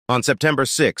On September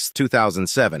 6,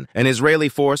 2007, an Israeli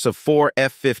force of 4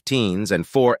 F-15s and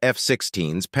 4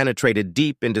 F-16s penetrated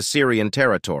deep into Syrian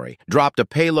territory, dropped a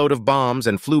payload of bombs,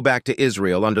 and flew back to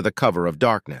Israel under the cover of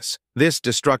darkness. This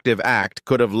destructive act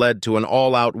could have led to an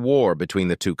all-out war between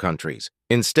the two countries.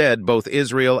 Instead, both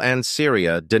Israel and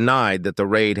Syria denied that the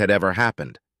raid had ever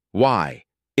happened. Why?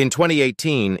 In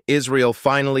 2018, Israel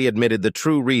finally admitted the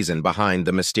true reason behind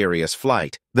the mysterious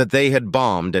flight, that they had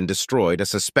bombed and destroyed a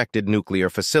suspected nuclear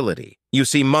facility. You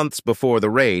see, months before the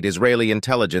raid, Israeli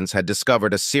intelligence had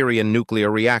discovered a Syrian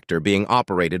nuclear reactor being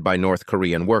operated by North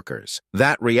Korean workers.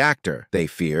 That reactor, they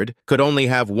feared, could only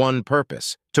have one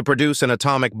purpose: to produce an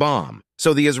atomic bomb.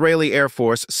 So the Israeli Air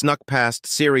Force snuck past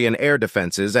Syrian air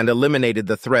defenses and eliminated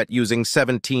the threat using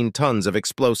 17 tons of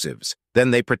explosives.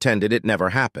 Then they pretended it never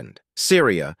happened.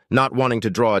 Syria, not wanting to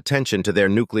draw attention to their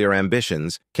nuclear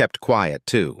ambitions, kept quiet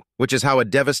too, which is how a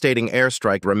devastating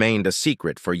airstrike remained a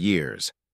secret for years.